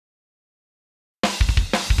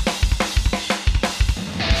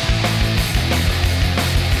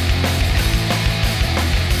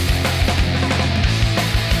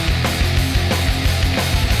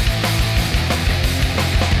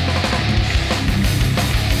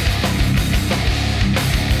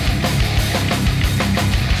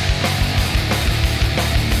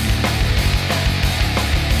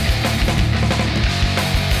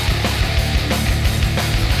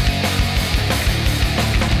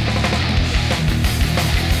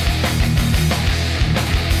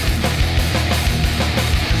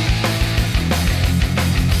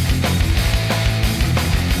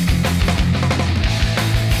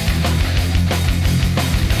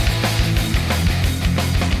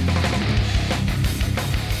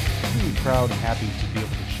proud and happy to be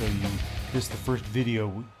able to show you this, the first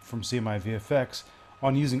video from cmiVFX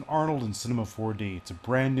on using Arnold in Cinema 4D. It's a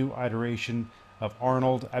brand new iteration of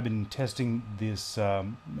Arnold. I've been testing this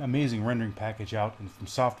amazing rendering package out from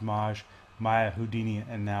Softimage, Maya, Houdini,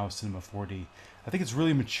 and now Cinema 4D. I think it's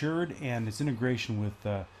really matured, and its integration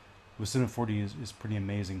with Cinema 4D is pretty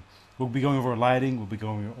amazing. We'll be going over lighting, we'll be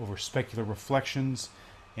going over specular reflections,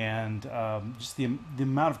 and just the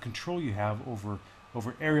amount of control you have over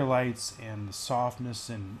area lights and the softness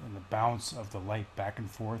and the bounce of the light back and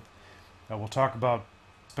forth. We'll talk about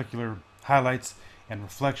specular highlights and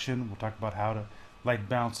reflection. We'll talk about how light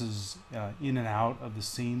bounces in and out of the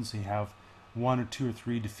scene, so you have 1 or 2 or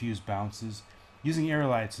 3 diffuse bounces. Using area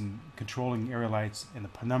lights and controlling area lights and the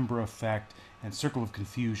penumbra effect and circle of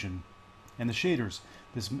confusion. And the shaders,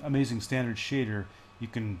 this amazing standard shader, you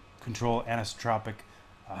can control anisotropic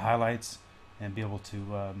highlights and be able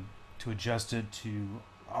to adjust it to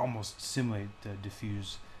almost simulate the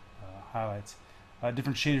diffuse highlights.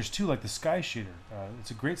 Different shaders too, like the sky shader. It's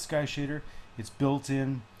a great sky shader. It's built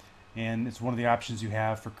in, and it's one of the options you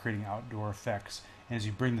have for creating outdoor effects. And as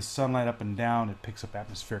you bring the sunlight up and down, it picks up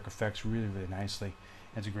atmospheric effects really, really nicely.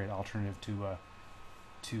 It's a great alternative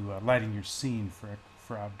to lighting your scene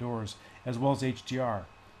for outdoors, as well as HDR.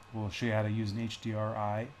 We'll show you how to use an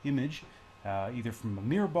HDRI image, either from a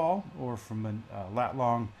mirror ball or from a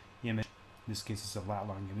lat-long image. In this case, it's a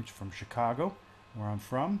lat-long image from Chicago, where I'm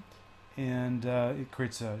from. And it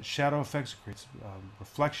creates shadow effects, it creates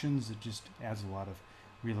reflections. It just adds a lot of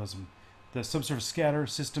realism. The subsurface scatter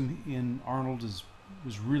system in Arnold is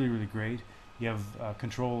really, really great. You have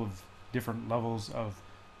control of different levels of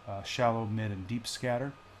shallow, mid, and deep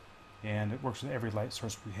scatter, and it works with every light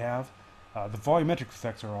source we have. The volumetric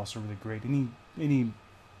effects are also really great. Any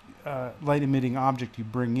light emitting object you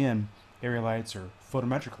bring in, area lights or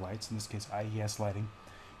photometric lights, in this case IES lighting,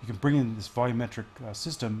 you can bring in this volumetric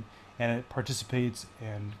system, and it participates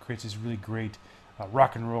and creates these really great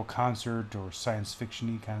rock and roll concert or science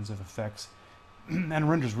fiction-y kinds of effects, and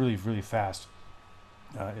renders really, really fast.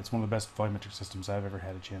 It's one of the best volumetric systems I've ever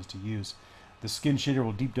had a chance to use. The skin shader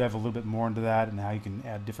will deep dive a little bit more into that and how you can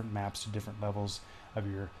add different maps to different levels of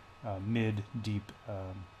your mid, deep,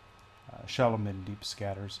 shallow, mid, and deep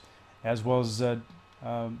scatters, as well as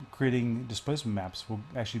creating displacement maps. We'll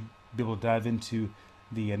actually be able to dive into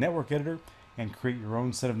the network editor and create your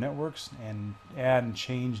own set of networks and add and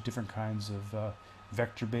change different kinds of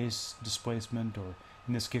vector-based displacement, or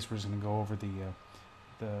in this case we're just going to go over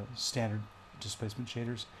the standard displacement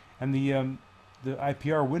shaders. And the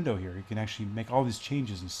IPR window here, you can actually make all these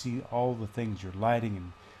changes and see all the things, your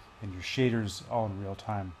lighting and your shaders, all in real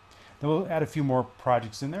time. Then we'll add a few more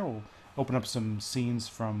projects in there. We'll open up some scenes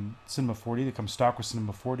from Cinema 4D that come stock with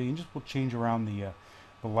Cinema 4D, and just we'll change around the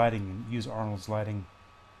lighting and use Arnold's lighting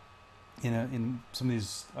in some of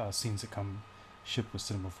these scenes that come shipped with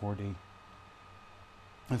Cinema 4D.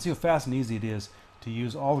 And see how fast and easy it is to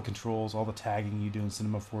use all the controls, all the tagging you do in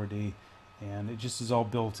Cinema 4D, and it just is all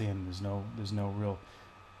built in. There's no real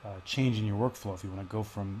change in your workflow if you want to go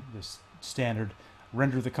from this standard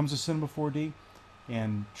render that comes with Cinema 4D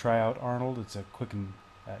and try out Arnold. It's a quick and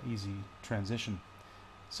easy transition.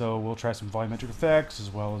 So we'll try some volumetric effects,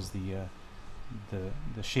 as well as the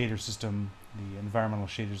shader system, the environmental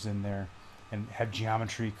shaders in there, and have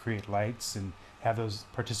geometry create lights and have those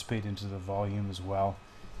participate into the volume as well,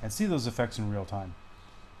 and see those effects in real time,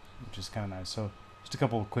 which is kind of nice. So just a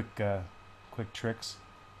couple of quick tricks,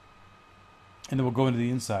 and then we'll go into the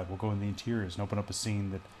inside. We'll go into the interiors and open up a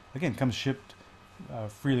scene that again comes shipped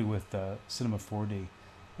freely with Cinema 4D,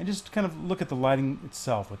 and just kind of look at the lighting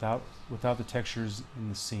itself without the textures in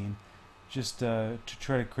the scene, just to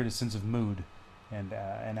try to create a sense of mood and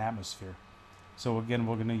an atmosphere. So again,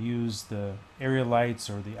 we're going to use the area lights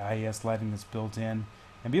or the IES lighting that's built in,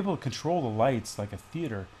 and be able to control the lights like a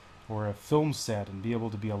theater or a film set, and be able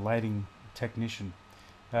to be a lighting technician.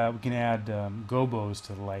 We can add gobos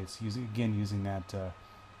to the lights, using that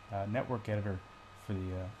network editor for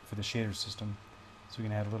the shader system. So we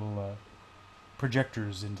can add little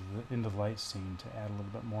projectors into the light scene to add a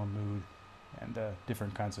little bit more mood and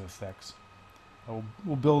different kinds of effects.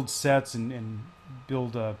 We'll build sets and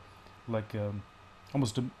build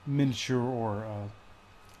almost a miniature or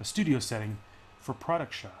a studio setting for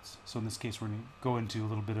product shots. So in this case, we're going to go into a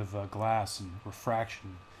little bit of glass and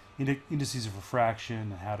refraction, indices of refraction,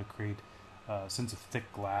 and how to create a sense of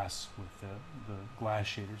thick glass with the glass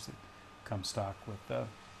shaders that come stock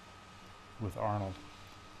with Arnold.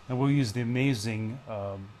 And we'll use the amazing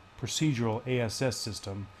procedural ASS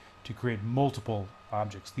system to create multiple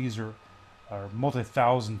objects. These are or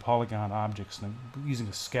multi-thousand polygon objects, and using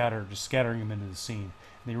a scatter, just scattering them into the scene.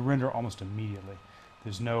 And they render almost immediately.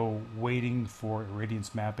 There's no waiting for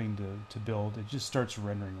irradiance mapping to build. It just starts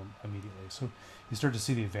rendering immediately. So you start to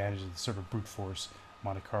see the advantage of the sort of brute force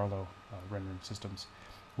Monte Carlo rendering systems.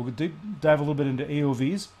 We'll dive a little bit into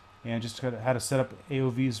AOVs and just kind of how to set up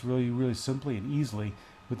AOVs really simply and easily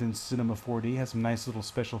within Cinema 4D. It has some nice little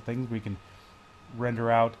special things where you can render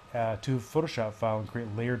out to a Photoshop file and create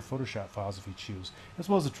layered Photoshop files if you choose, as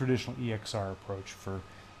well as a traditional EXR approach for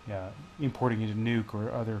importing into Nuke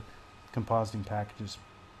or other compositing packages.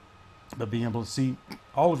 But being able to see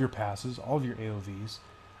all of your passes, all of your AOVs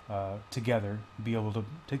together, be able to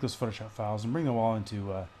take those Photoshop files and bring them all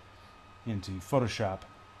into Photoshop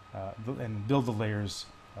and build the layers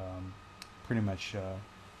pretty much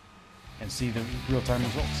and see the real-time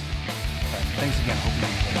results. All right, thanks again. Hope you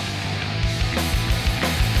enjoyed.